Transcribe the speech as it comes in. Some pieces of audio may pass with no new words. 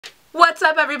What's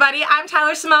up, everybody? I'm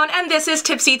Tyler Simone, and this is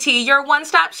Tipsy Tee, your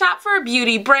one-stop shop for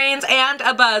beauty, brains, and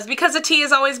a buzz, because a tea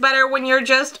is always better when you're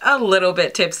just a little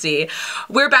bit tipsy.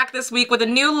 We're back this week with a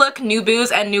new look, new booze,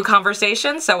 and new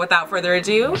conversation, so without further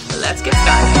ado, let's get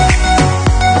started.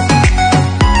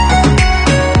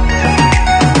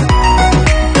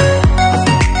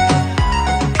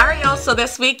 So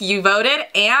this week you voted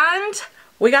and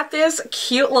we got this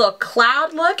cute little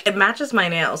cloud look. It matches my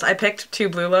nails. I picked two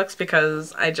blue looks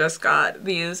because I just got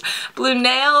these blue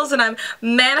nails and I'm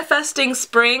manifesting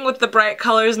spring with the bright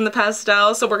colors and the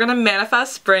pastel. So we're gonna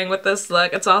manifest spring with this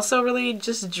look. It's also really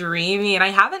just dreamy and I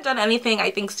haven't done anything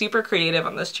I think super creative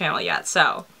on this channel yet.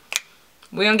 So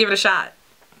we're gonna give it a shot.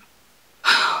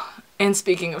 And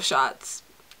speaking of shots,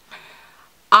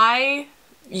 I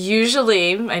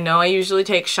know I usually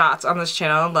take shots on this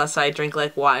channel unless I drink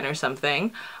like wine or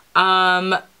something,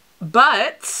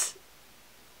 but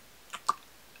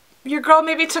your girl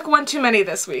maybe took one too many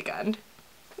this weekend.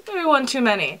 Maybe one too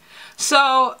many.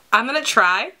 So I'm gonna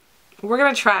try. We're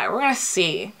gonna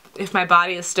see if my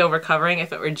body is still recovering,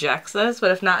 if it rejects this,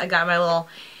 but if not, I got my little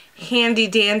handy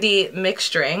dandy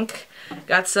mixed drink.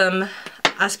 Got some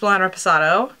Espolòn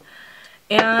Reposado,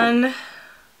 and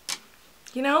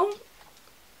you know,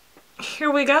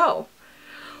 here we go.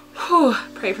 Whew,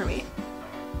 pray for me.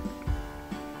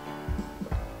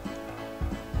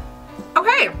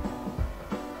 Okay.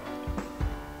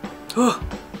 Whew.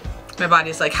 My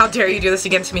body's like, how dare you do this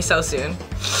again to me so soon?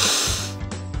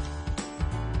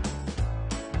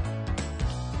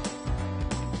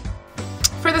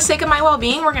 For the sake of my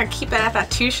well-being, we're gonna keep it at that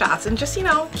 2 shots and just, you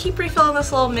know, keep refilling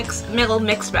this little mix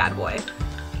bad boy.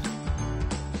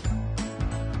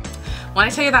 When I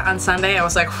tell you that on Sunday, I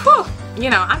was like, whew, you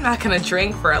know, I'm not gonna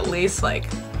drink for at least like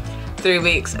 3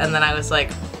 weeks. And then I was like,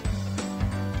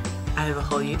 I have a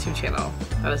whole YouTube channel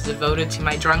that is devoted to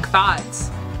my drunk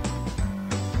thoughts.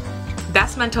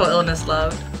 That's mental illness,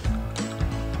 love.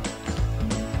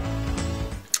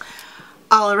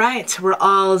 Alright, we're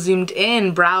all zoomed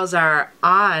in, brows are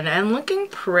on, and looking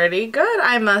pretty good,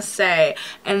 I must say.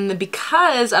 And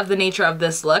because of the nature of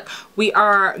this look, we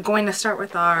are going to start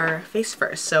with our face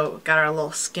first. So, got our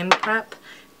little skin prep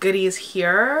goodies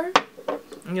here.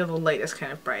 You know, the light is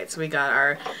kind of bright. So we got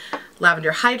our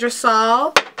lavender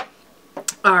hydrosol,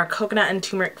 our coconut and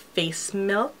turmeric face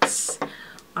milks,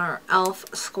 our e.l.f.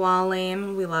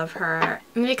 Squalane, we love her.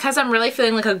 And because I'm really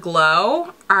feeling like a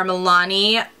glow, our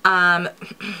Milani,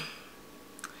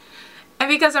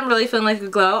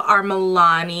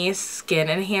 Skin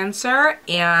Enhancer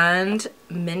and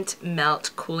Mint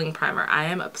Melt Cooling Primer. I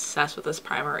am obsessed with this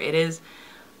primer. It is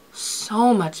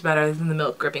so much better than the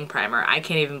Milk Gripping Primer. I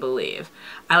can't even believe.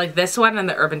 I like this one and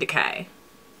the Urban Decay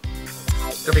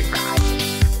Gripping Primer.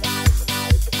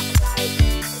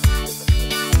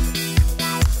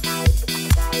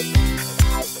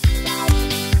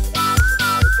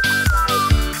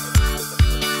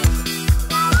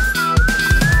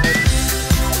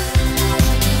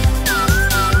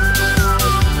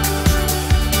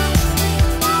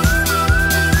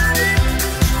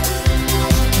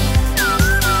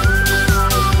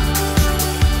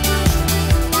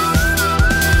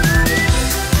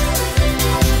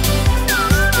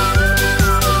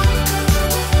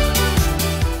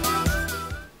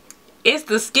 It's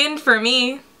the skin for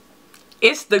me.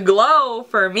 It's the glow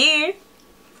for me.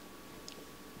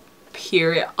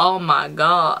 Period. Oh my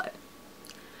god.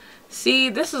 See,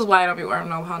 this is why I don't be wearing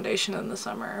no foundation in the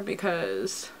summer,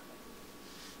 because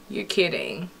you're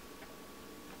kidding.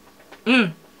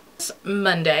 It's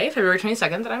Monday, February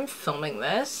 22nd that I'm filming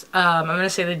this. I'm going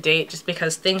to say the date just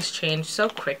because things change so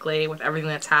quickly with everything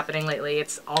that's happening lately.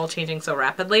 It's all changing so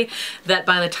rapidly that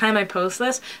by the time I post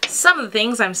this, some of the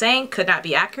things I'm saying could not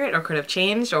be accurate or could have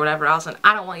changed or whatever else, and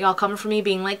I don't want y'all coming for me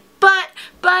being like, but.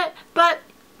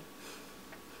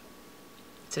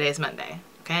 Today's Monday,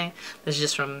 okay? This is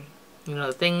just from, you know,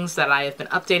 the things that I have been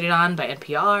updated on by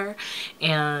NPR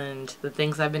and the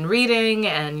things I've been reading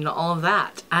and, you know, all of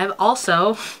that. I'm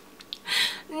also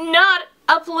not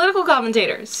a political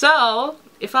commentator, so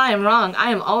if I am wrong,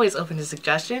 I am always open to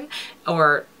suggestion,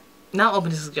 or not open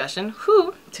to suggestion,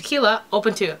 tequila,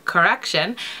 open to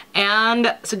correction,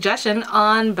 and suggestion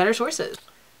on better sources.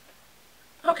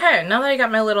 Okay, now that I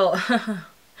got my little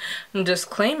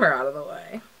disclaimer out of the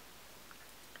way,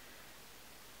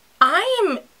 I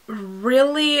am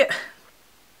really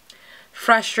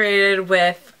frustrated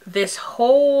with this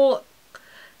whole,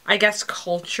 I guess,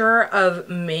 culture of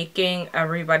making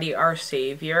everybody our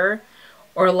savior.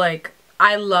 Or like,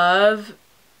 I love,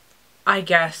 I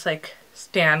guess, like,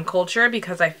 stan culture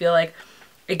because I feel like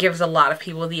it gives a lot of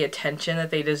people the attention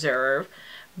that they deserve.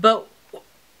 But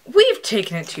we've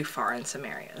taken it too far in some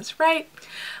areas, right?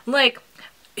 Like,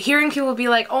 hearing people be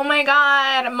like, oh my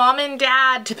god, mom and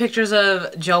dad, to pictures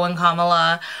of Joe and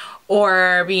Kamala,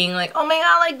 or being like, oh my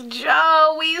god, like,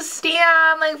 Joe, we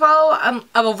stand, like, follow, I'm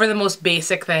over the most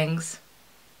basic things.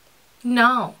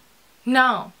 No.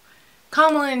 No.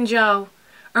 Kamala and Joe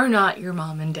are not your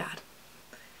mom and dad.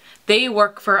 They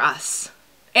work for us.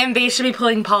 And they should be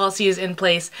putting policies in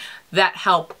place that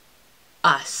help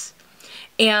us.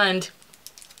 And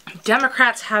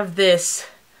Democrats have this,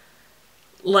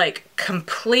 like,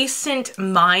 complacent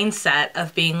mindset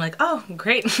of being like, oh,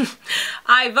 great,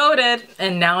 I voted,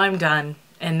 and now I'm done.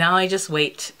 And now I just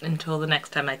wait until the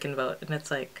next time I can vote. And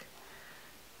it's like,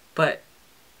 but,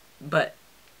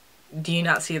 do you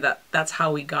not see that that's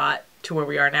how we got to where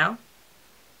we are now?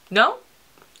 No?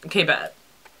 Okay, bet.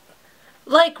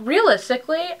 Like,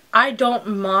 realistically, I don't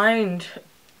mind,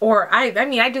 or I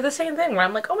mean, I do the same thing where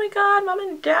I'm like, oh my god, mom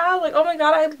and dad, like, oh my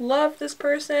god, I love this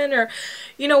person, or,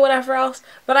 you know, whatever else.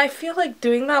 But I feel like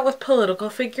doing that with political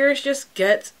figures just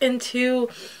gets into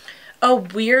a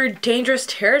weird, dangerous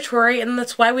territory, and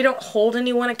that's why we don't hold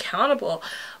anyone accountable.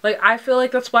 Like, I feel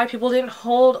like that's why people didn't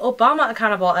hold Obama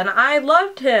accountable, and I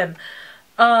loved him.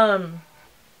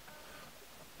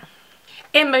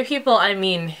 And by people, I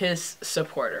mean his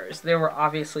supporters. There were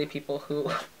obviously people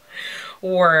who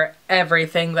were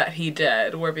everything that he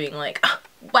did were being like, oh,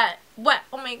 what,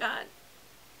 oh my god.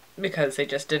 Because they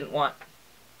just didn't want,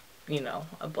 you know,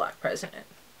 a black president.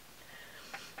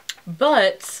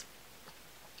 But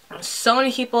so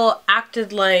many people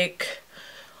acted like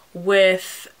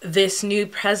with this new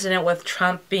president, with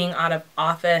Trump being out of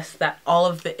office, that all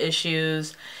of the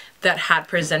issues that had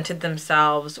presented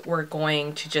themselves were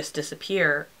going to just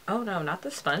disappear. Oh no, not the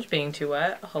sponge being too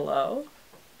wet. Hello?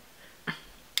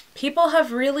 People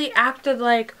have really acted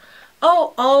like,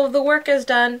 oh, all of the work is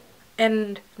done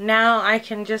and now I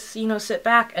can just, you know, sit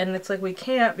back. And it's like, we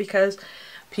can't, because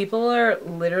people are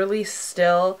literally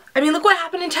still, I mean, look what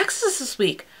happened in Texas this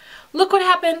week. Look what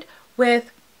happened with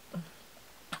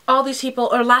all these people,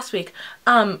 or last week,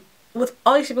 with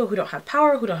all these people who don't have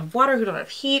power, who don't have water, who don't have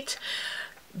heat,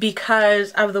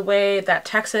 because of the way that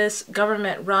Texas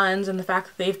government runs and the fact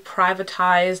that they've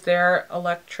privatized their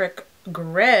electric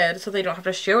grid so they don't have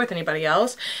to share with anybody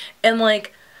else. And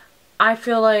like, I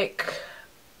feel like,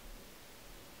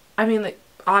 I mean, like,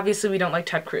 obviously we don't like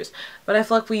Ted Cruz, but I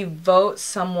feel like we vote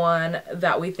someone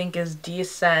that we think is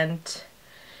decent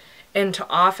into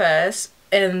office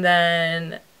and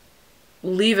then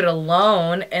leave it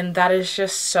alone, and that is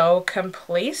just so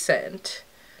complacent.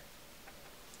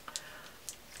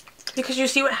 Because you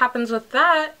see what happens with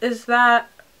that is that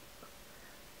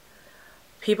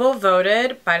people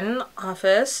voted Biden in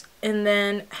office and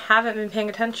then haven't been paying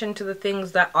attention to the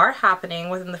things that are happening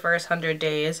within the first 100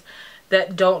 days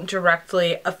that don't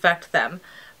directly affect them.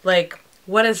 Like,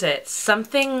 what is it?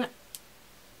 Something,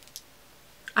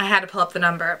 I had to pull up the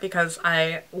number because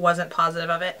I wasn't positive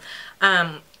of it.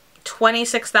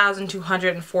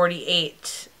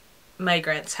 26,248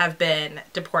 migrants have been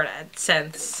deported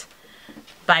since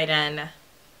Biden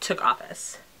took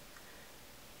office,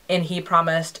 and he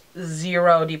promised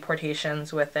 0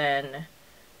 deportations within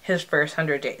his first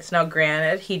 100 days. Now,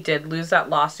 granted, he did lose that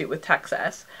lawsuit with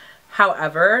Texas.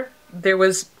 However, there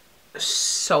was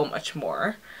so much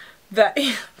more that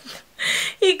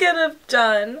he could have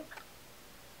done.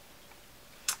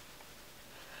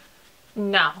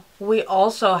 Now, we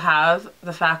also have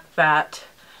the fact that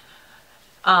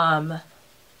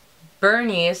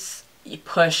Bernie's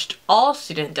pushed all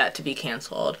student debt to be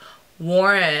canceled.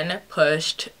 Warren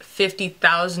pushed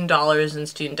 $50,000 in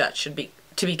student debt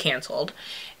to be canceled.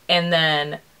 And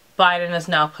then Biden is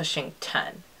now pushing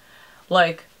 10.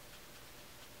 Like,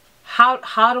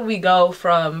 how do we go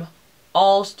from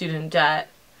all student debt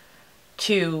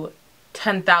to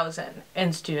 10,000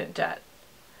 in student debt?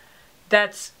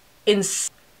 That's insane.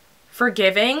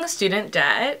 Forgiving student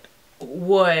debt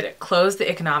would close the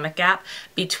economic gap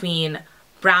between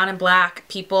brown and black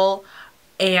people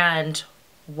and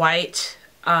white,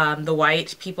 the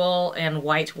white people and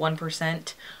white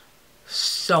 1%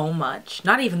 so much.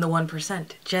 Not even the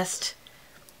 1%, just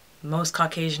most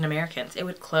Caucasian Americans. It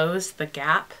would close the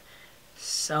gap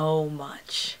so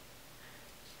much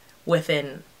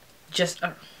within just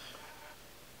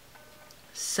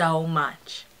so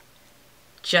much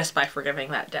just by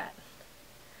forgiving that debt.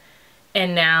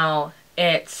 And now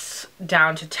it's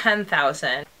down to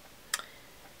 10,000.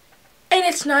 And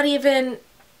it's not even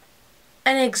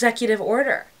an executive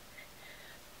order.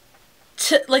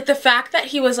 Like, the fact that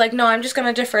he was like, no, I'm just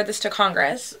going to defer this to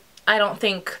Congress. I don't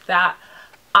think that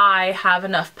I have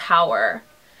enough power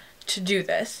to do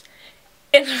this.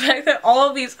 And the fact that all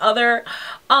of these other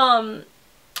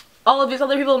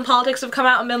people in politics have come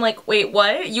out and been like, wait,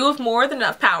 what? You have more than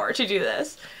enough power to do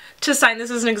this. To sign this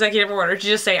as an executive order, to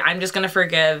just say, I'm just going to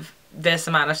forgive this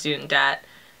amount of student debt,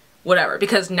 whatever.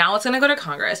 Because now it's going to go to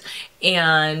Congress,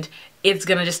 and it's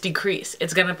going to just decrease.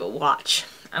 It's going to, watch.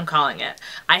 I'm calling it.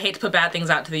 I hate to put bad things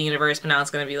out to the universe, but now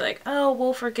it's going to be like, oh,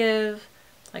 we'll forgive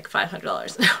like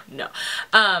 $500. No.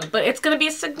 But it's going to be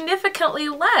significantly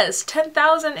less.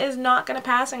 $10,000 is not going to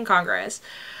pass in Congress.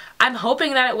 I'm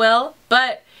hoping that it will,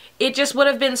 but it just would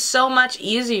have been so much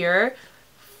easier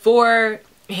for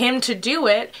him to do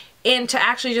it and to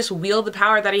actually just wield the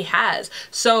power that he has.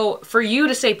 So for you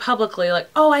to say publicly like,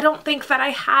 oh, I don't think that I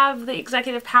have the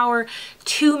executive power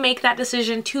to make that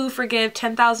decision to forgive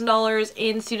 $10,000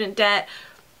 in student debt.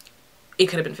 It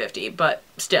could have been 50, but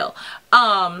still.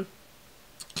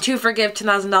 To forgive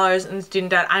 $10,000 in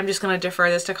student debt, I'm just going to defer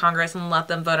this to Congress and let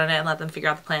them vote on it and let them figure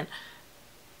out the plan.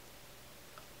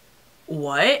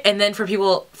 What? And then for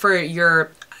people, for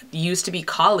your used to be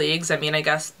colleagues, I mean, I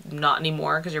guess not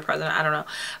anymore because you're president, I don't know,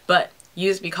 but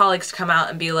used to be colleagues to come out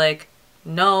and be like,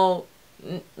 no,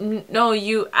 no,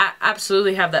 you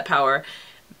absolutely have that power.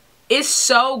 It's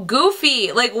so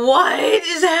goofy. Like, what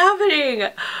is happening?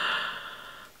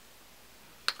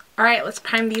 All right, let's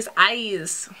prime these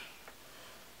eyes.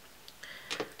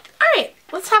 All right,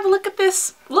 let's have a look at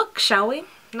this look, shall we?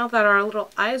 Now that our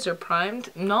little eyes are primed.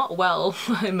 Not well,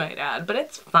 I might add, but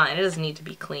it's fine. It doesn't need to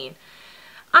be clean.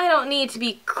 I don't need to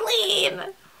be clean.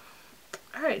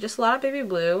 All right, just a lot of baby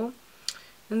blue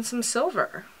and some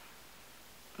silver.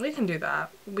 We can do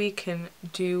that. We can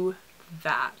do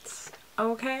that.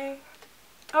 Okay?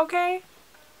 Okay?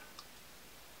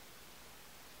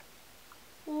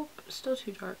 Oop, still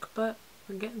too dark, but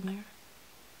we're getting there.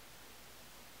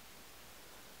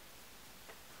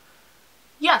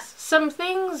 Yes, some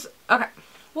things, okay,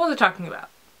 what was I talking about?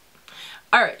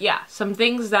 Alright, yeah, some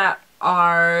things that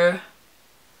are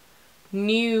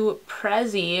new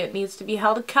Prezi needs to be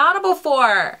held accountable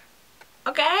for,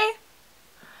 okay?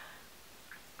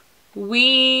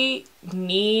 We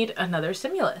need another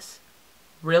stimulus.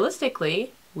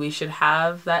 Realistically, we should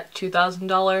have that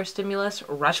 $2,000 stimulus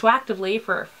retroactively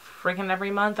for freaking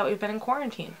every month that we've been in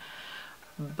quarantine.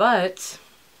 But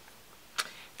I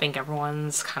think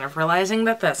everyone's kind of realizing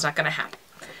that that's not going to happen.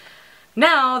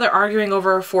 Now they're arguing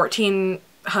over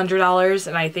 $1,400,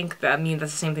 and I think that means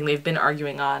that's the same thing they've been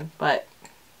arguing on, but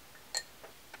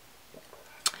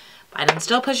Biden's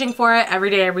still pushing for it. Every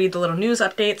day I read the little news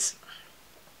updates,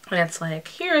 and it's like,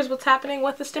 here's what's happening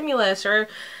with the stimulus, or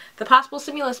the possible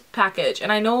stimulus package.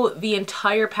 And I know the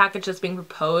entire package that's being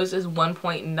proposed is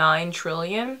 $1.9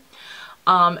 trillion,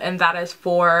 and that is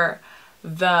for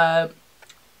the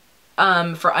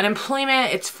for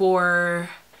unemployment, it's for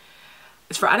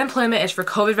unemployment, it's for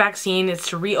COVID vaccine, it's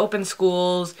to reopen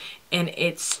schools, and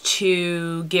it's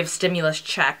to give stimulus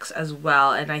checks as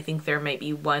well. And I think there might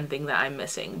be one thing that I'm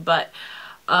missing, but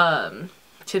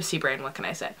tipsy brain, what can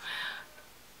I say?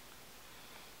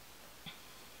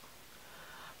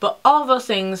 But all of those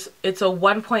things, it's a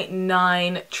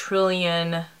 $1.9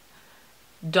 trillion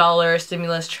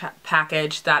stimulus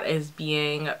package that is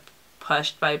being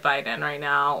pushed by Biden right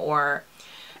now, or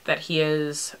that he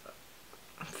is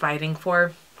fighting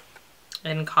for,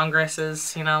 and Congress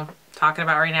is, you know, talking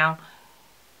about right now.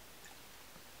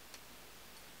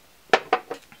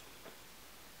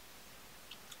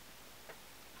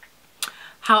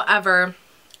 However,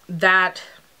 that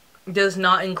does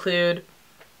not include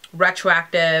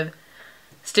retroactive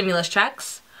stimulus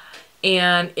checks,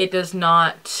 and it does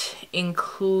not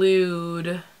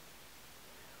include,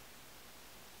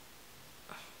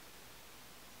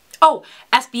 oh,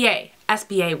 SBA.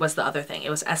 SBA was the other thing. It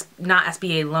was not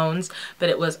SBA loans, but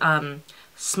it was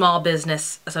Small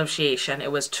Business Association.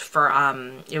 It was for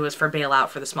bailout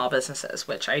for the small businesses,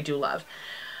 which I do love.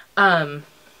 But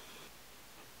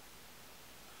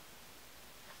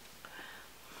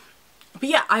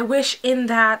yeah, I wish in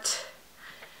that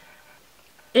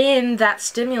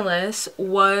stimulus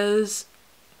was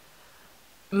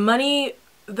money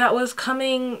that was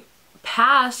coming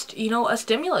past, you know, a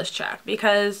stimulus check,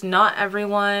 because not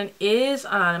everyone is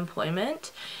on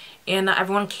unemployment and not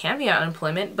everyone can be on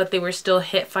unemployment, but they were still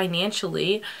hit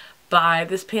financially by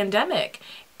this pandemic.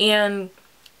 And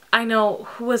I know,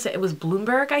 who was it? It was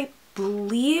Bloomberg, I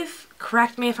believe.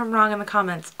 Correct me if I'm wrong in the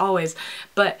comments, always.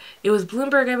 But it was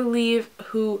Bloomberg, I believe,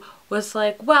 who was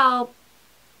like, well,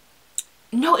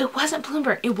 no, it wasn't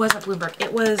Bloomberg. It wasn't Bloomberg.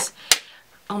 It was,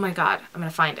 oh my God, I'm going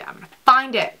to find it. I'm going to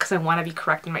find it because I want to be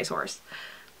correct in my source.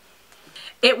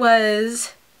 It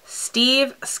was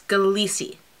Steve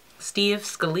Scalise. Steve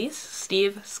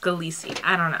Scalise.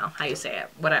 I don't know how you say it.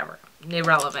 Whatever.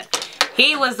 Irrelevant.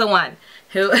 He was the one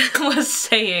who was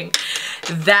saying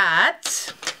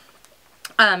that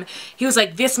he was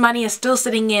like, this money is still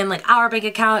sitting in like our bank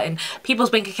account and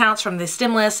people's bank accounts from this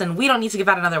stimulus, and we don't need to give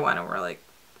out another one. And we're like,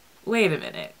 wait a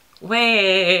minute.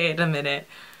 Wait a minute.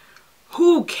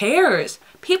 Who cares?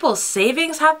 People's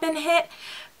savings have been hit.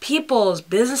 People's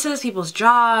businesses, people's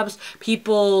jobs,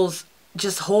 people's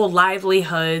just whole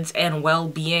livelihoods and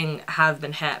well-being have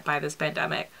been hit by this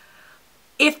pandemic.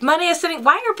 If money is sitting,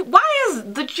 why is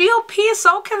the GOP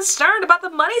so concerned about the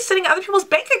money sitting in other people's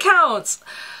bank accounts?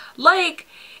 Like,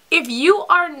 if you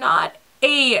are not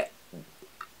a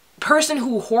person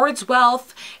who hoards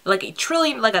wealth, like a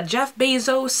trillion, like a Jeff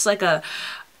Bezos, like a,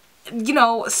 you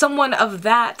know, someone of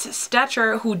that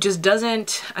stature who just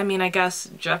doesn't, I mean, I guess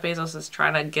Jeff Bezos is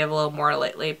trying to give a little more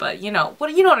lately, but you know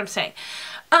what I'm saying.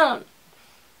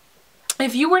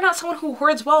 If you are not someone who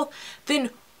hoards wealth, then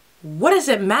what does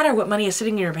it matter what money is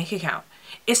sitting in your bank account?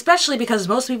 Especially because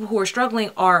most people who are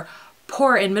struggling are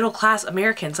poor and middle class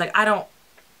Americans. Like, I don't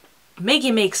make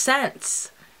it make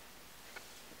sense.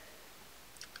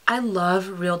 I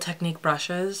love Real Technique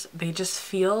brushes. They just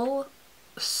feel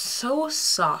so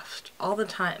soft all the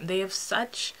time. They have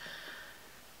such,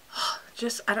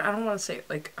 just, I don't want to say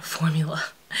like a formula.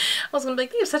 I was gonna be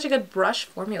like, they have such a good brush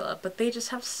formula, but they just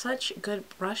have such good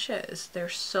brushes. They're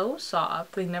so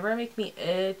soft. They never make me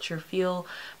itch or feel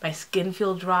my skin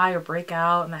feel dry or break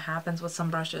out, and that happens with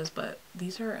some brushes, but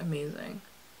these are amazing.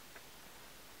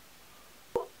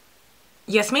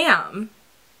 Yes, ma'am.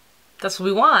 That's what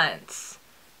we want.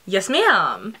 Yes,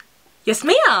 ma'am. Yes,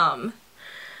 ma'am.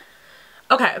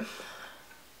 Okay.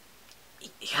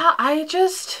 Yeah, I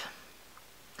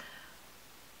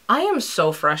am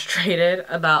so frustrated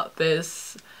about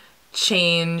this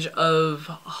change of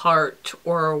heart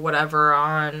or whatever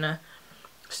on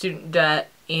student debt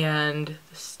and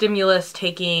the stimulus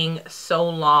taking so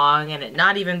long and it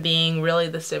not even being really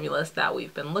the stimulus that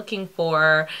we've been looking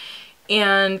for,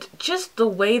 and just the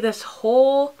way the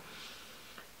whole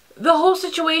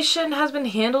situation has been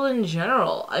handled in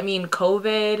general. I mean,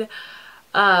 COVID,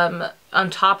 on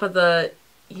top of the,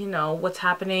 you know, what's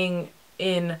happening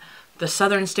in the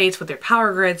southern states with their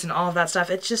power grids and all of that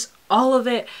stuff. It's just all of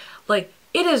it, like,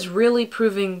 it is really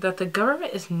proving that the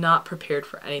government is not prepared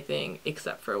for anything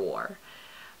except for war.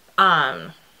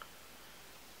 Someone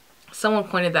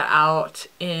pointed that out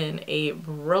in a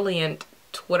brilliant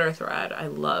Twitter thread. I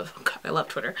love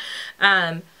Twitter.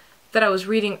 That I was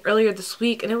reading earlier this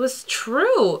week, and it was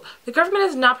true. The government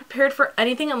is not prepared for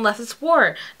anything unless it's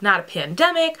war. Not a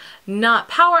pandemic, not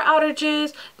power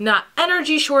outages, not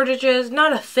energy shortages,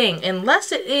 not a thing.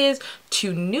 Unless it is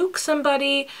to nuke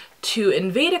somebody, to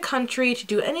invade a country, to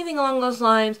do anything along those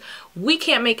lines, we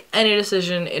can't make any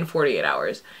decision in 48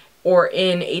 hours or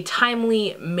in a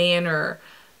timely manner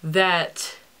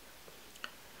that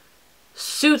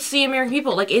suits the American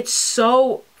people. Like, it's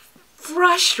so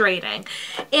frustrating.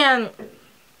 And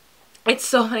it's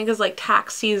so funny because like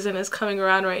tax season is coming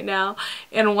around right now,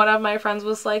 and one of my friends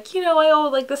was like, you know, I owe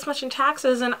like this much in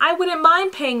taxes and I wouldn't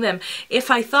mind paying them if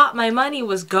I thought my money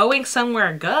was going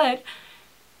somewhere good.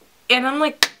 And I'm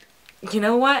like, you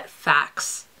know what?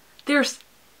 Facts. There's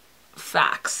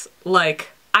facts. Like,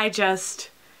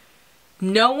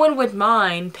 no one would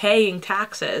mind paying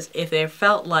taxes if they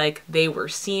felt like they were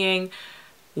seeing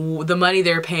the money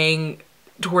they're paying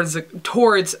towards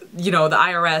you know, the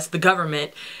IRS, the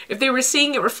government, if they were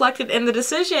seeing it reflected in the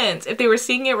decisions, if they were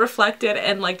seeing it reflected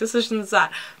in like decisions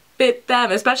that fit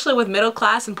them, especially with middle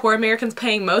class and poor Americans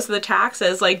paying most of the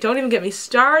taxes. Like, don't even get me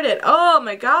started. Oh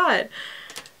my god.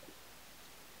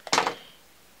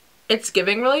 It's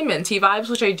giving really minty vibes,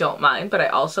 which I don't mind, but I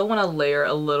also want to layer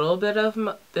a little bit of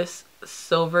this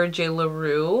silver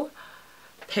JLarue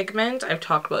pigment. I've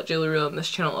talked about JLarue on this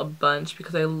channel a bunch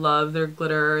because I love their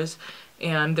glitters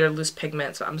and their loose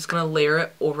pigment, so I'm just gonna layer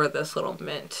it over this little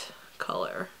mint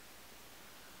color.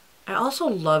 I also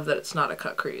love that it's not a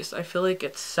cut crease. I feel like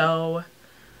it's so,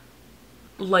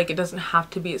 like, it doesn't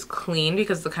have to be as clean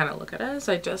because the kind of look it is.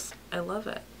 I love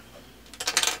it.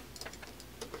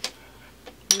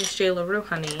 Miss JLarue,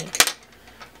 honey.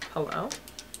 Hello?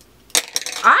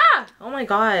 Ah! Oh my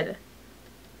god.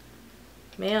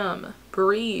 Ma'am,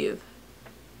 breathe.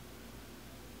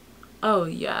 Oh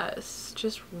yes,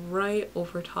 just right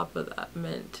over top of that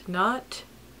mint. Not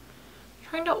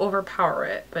trying to overpower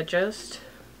it, but just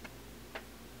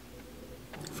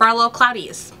for our little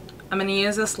cloudies. I'm gonna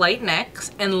use this light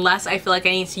NYX unless I feel like I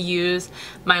need to use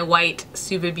my white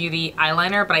Suva Beauty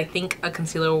eyeliner, but I think a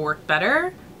concealer will work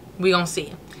better. We gonna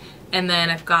see. And then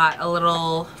I've got a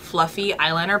little fluffy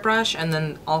eyeliner brush, and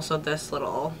then also this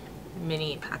little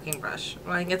mini packing brush.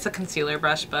 Like, it's a concealer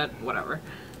brush, but whatever.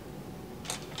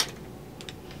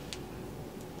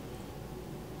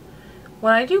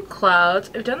 When I do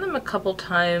clouds, I've done them a couple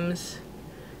times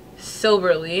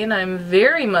soberly, and I'm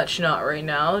very much not right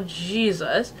now.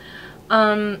 Jesus.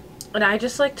 And I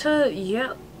just like to,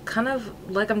 yeah, kind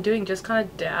of like I'm doing, just kind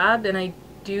of dab, and I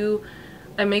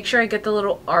make sure I get the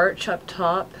little arch up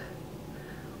top,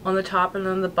 on the top and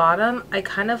then the bottom. I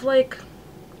kind of like,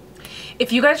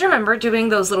 if you guys remember doing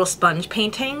those little sponge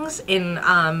paintings in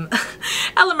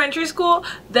elementary school,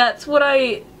 that's what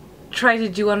I try to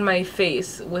do on my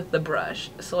face with the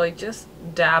brush. So I just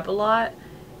dab a lot,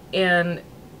 and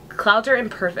clouds are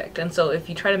imperfect, and so if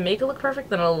you try to make it look perfect,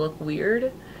 then it'll look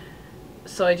weird.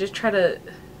 So I just try to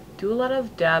do a lot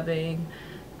of dabbing,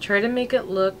 try to make it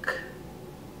look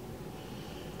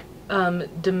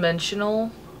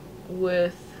dimensional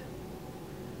with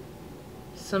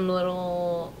some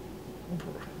little,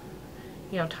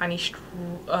 you know, tiny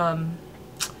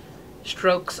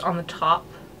strokes on the top.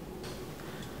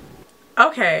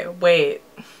 Okay, wait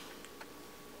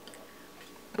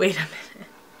a minute.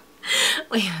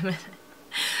 Wait a minute.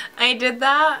 I did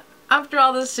that after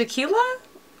all this tequila?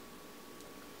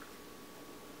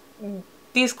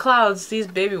 These clouds, these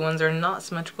baby ones, are not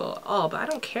symmetrical at all, but I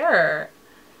don't care.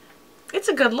 It's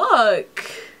a good look.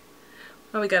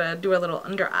 Well, we gotta do our little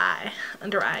under eye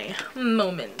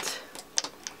moment.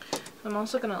 I'm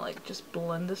also gonna like just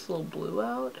blend this little blue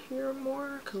out here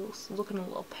more because it's looking a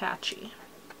little patchy.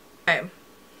 Okay,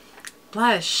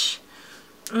 blush.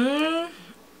 I'm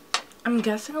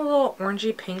guessing a little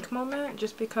orangey pink moment,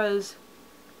 just because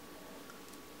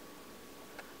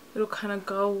it'll kind of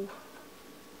go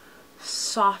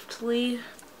softly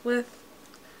with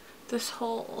this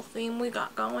whole theme we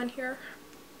got going here.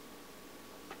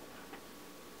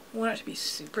 I want it to be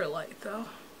super light though.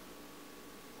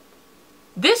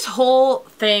 This whole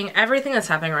thing, everything that's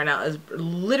happening right now is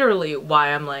literally why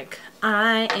I'm like,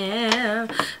 I am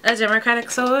a democratic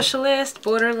socialist,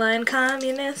 borderline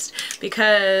communist,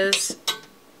 because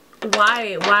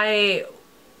why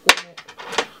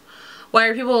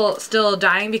are people still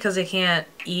dying because they can't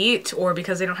eat, or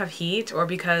because they don't have heat, or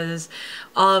because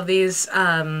all of these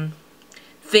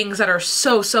things that are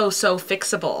so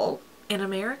fixable in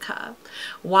America?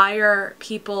 Why are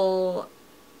people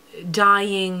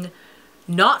dying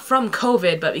not from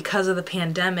COVID, but because of the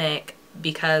pandemic,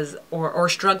 because or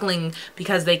struggling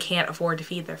because they can't afford to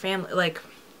feed their family? Like,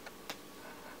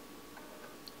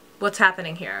 what's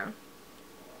happening here?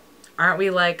 Aren't we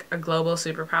like a global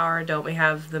superpower? Don't we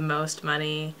have the most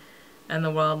money in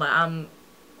the world? Like, I'm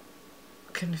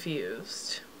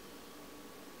confused.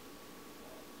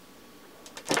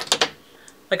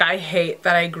 Like, I hate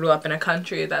that I grew up in a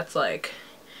country that's like,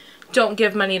 don't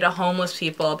give money to homeless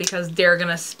people because they're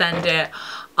gonna spend it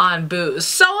on booze.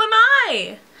 So am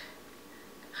I!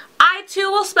 I too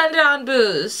will spend it on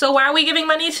booze. So why are we giving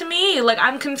money to me? Like,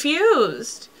 I'm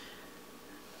confused.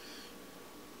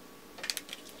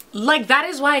 Like, that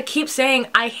is why I keep saying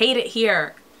I hate it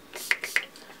here.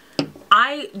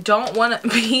 I don't want to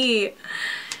be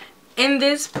in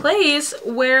this place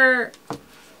where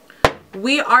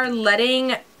we are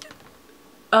letting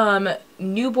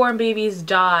newborn babies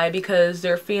die because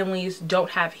their families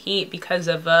don't have heat because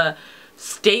of a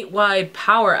statewide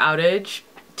power outage,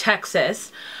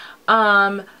 Texas,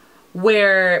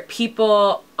 where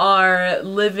people are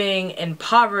living in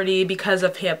poverty because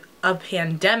of a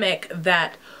pandemic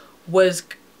that was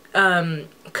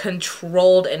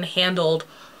controlled and handled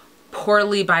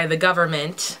poorly by the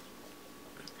government,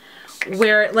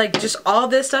 where like just all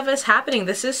this stuff is happening.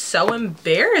 This is so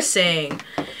embarrassing.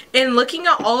 And looking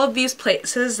at all of these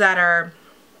places that are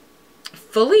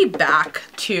fully back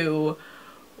to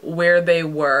where they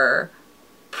were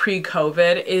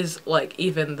pre-COVID is like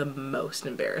even the most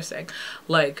embarrassing.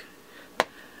 Like,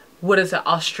 what is it,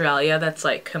 Australia, that's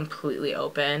like completely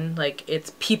open? Like,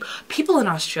 it's people in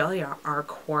Australia are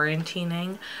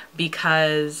quarantining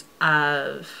because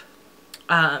of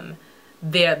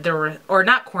or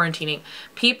not quarantining.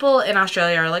 People in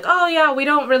Australia are like, oh yeah, we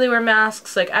don't really wear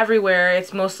masks like everywhere.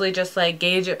 It's mostly just like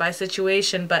gauge it by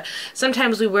situation, but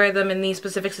sometimes we wear them in these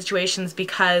specific situations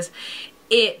because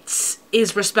it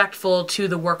is respectful to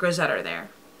the workers that are there.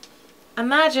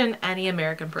 Imagine any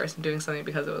American person doing something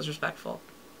because it was respectful.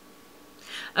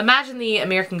 Imagine the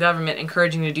American government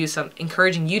encouraging you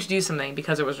to do something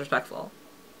because it was respectful.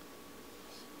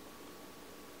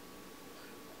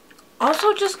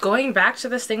 Also, just going back to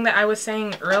this thing that I was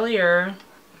saying earlier,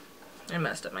 I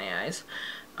messed up my eyes,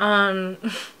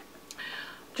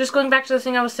 just going back to the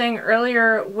thing I was saying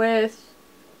earlier with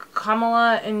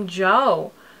Kamala and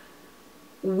Joe,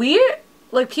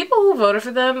 like, people who voted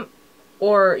for them,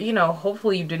 or, you know,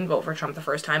 hopefully you didn't vote for Trump the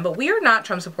first time, but we are not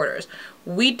Trump supporters.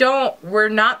 We're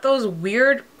not those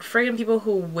weird friggin' people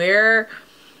who wear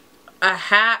a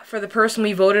hat for the person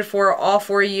we voted for all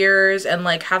 4 years and,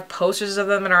 like, have posters of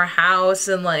them in our house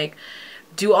and, like,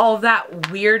 do all of that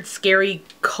weird, scary,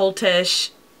 cultish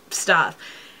stuff.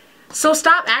 So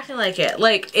stop acting like it.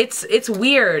 Like, it's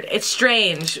weird. It's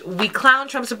strange. We clown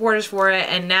Trump supporters for it,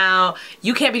 and now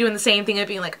you can't be doing the same thing of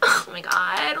being like, oh my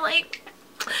god, like,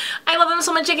 I love them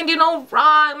so much, they can do no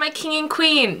wrong, my king and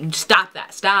queen. Stop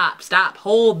that. Stop. Stop.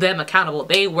 Hold them accountable.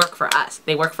 They work for us.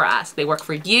 They work for us. They work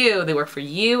for you. They work for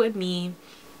you and me.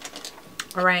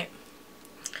 Alright.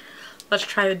 Let's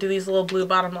try to do these little blue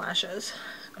bottom lashes.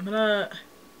 I'm gonna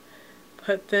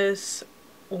put this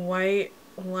white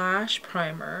lash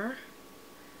primer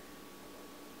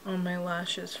on my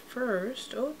lashes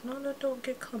first. Oh, no, don't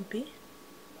get clumpy.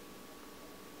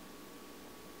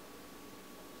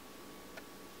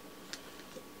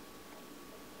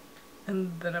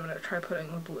 And then I'm going to try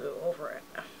putting the blue over it.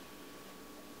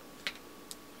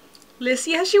 Let's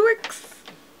see how she works.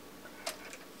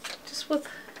 Just with,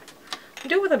 I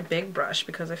do it with a big brush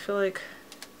because I feel like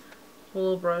a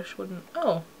little brush wouldn't,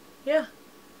 oh, yeah.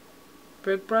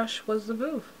 Big brush was the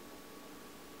move.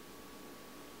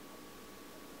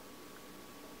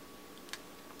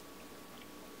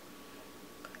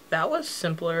 That was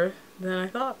simpler than I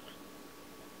thought.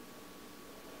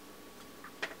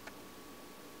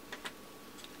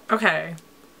 Okay,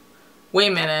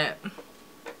 wait a minute.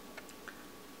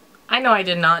 I know I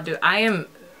did not do, I am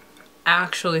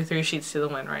actually 3 sheets to the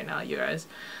wind right now, you guys.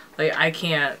 Like, I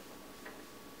can't.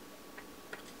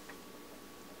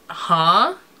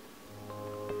 Huh?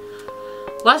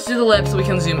 Let's do the lips so we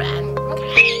can zoom in.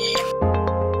 Okay.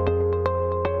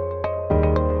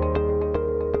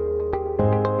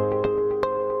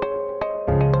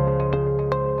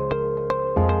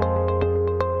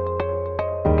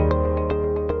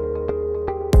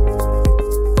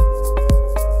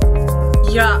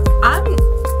 Yeah,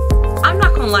 I'm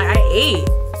not gonna lie, I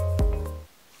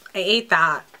ate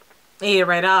that. I ate it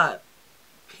right up.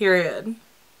 Period.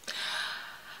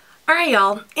 Alright,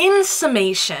 y'all, in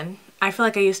summation, I feel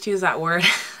like I used to use that word.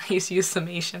 I used to use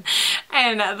summation.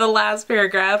 And the last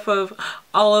paragraph of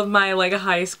all of my, like,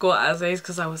 high school essays,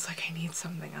 because I was like, I need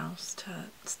something else to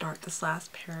start this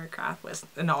last paragraph with.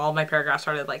 And all my paragraphs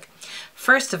started like,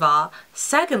 first of all,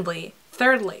 secondly,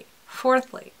 thirdly,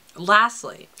 fourthly,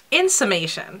 lastly. In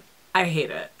summation, I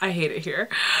hate it. I hate it here.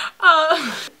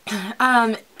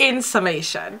 In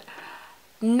summation,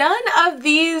 none of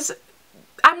these,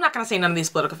 I'm not going to say none of these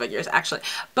political figures, actually,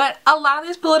 but a lot of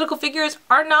these political figures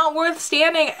are not worth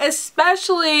standing,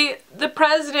 especially the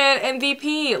president and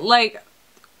VP. Like,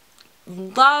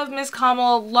 love Ms.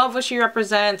 Kamala, love what she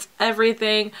represents,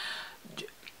 everything.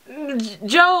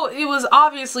 Joe, it was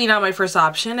obviously not my first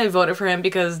option. I voted for him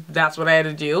because that's what I had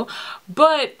to do,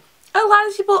 but a lot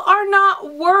of people are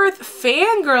not worth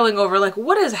fangirling over. Like,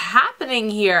 what is happening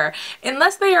here?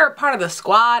 Unless they are part of the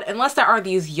squad, unless there are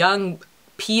these young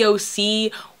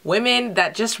POC women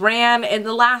that just ran in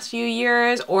the last few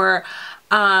years, or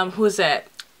who is it?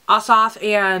 Ossoff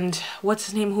and what's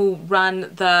his name who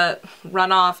run the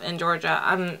runoff in Georgia?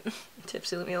 I'm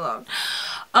tipsy, leave me alone.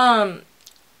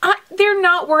 They're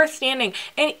not worth standing.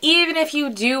 And even if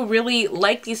you do really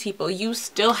like these people, you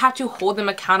still have to hold them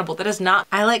accountable. That is not,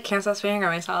 I like can't stop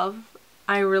fangirling myself.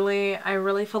 I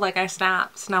really feel like I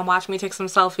snapped. Now watch me take some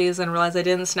selfies and realize I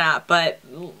didn't snap, but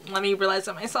let me realize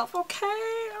it myself.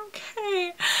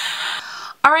 Okay.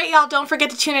 Alright, y'all, don't forget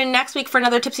to tune in next week for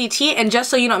another Tipsy Tea, and just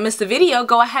so you don't miss the video,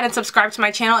 go ahead and subscribe to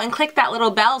my channel and click that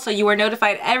little bell so you are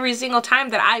notified every single time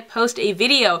that I post a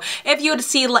video. If you would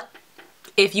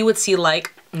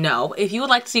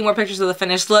like to see more pictures of the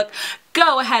finished look,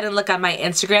 go ahead and look on my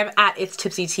Instagram at It's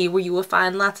Tipsy Tea, where you will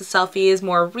find lots of selfies,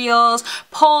 more reels,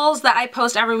 polls that I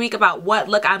post every week about what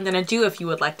look I'm going to do if you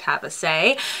would like to have a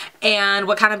say, and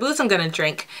what kind of booze I'm going to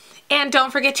drink. And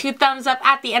don't forget to thumbs up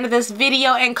at the end of this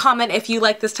video and comment if you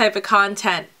like this type of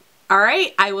content.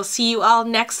 Alright, I will see you all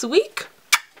next week.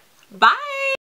 Bye!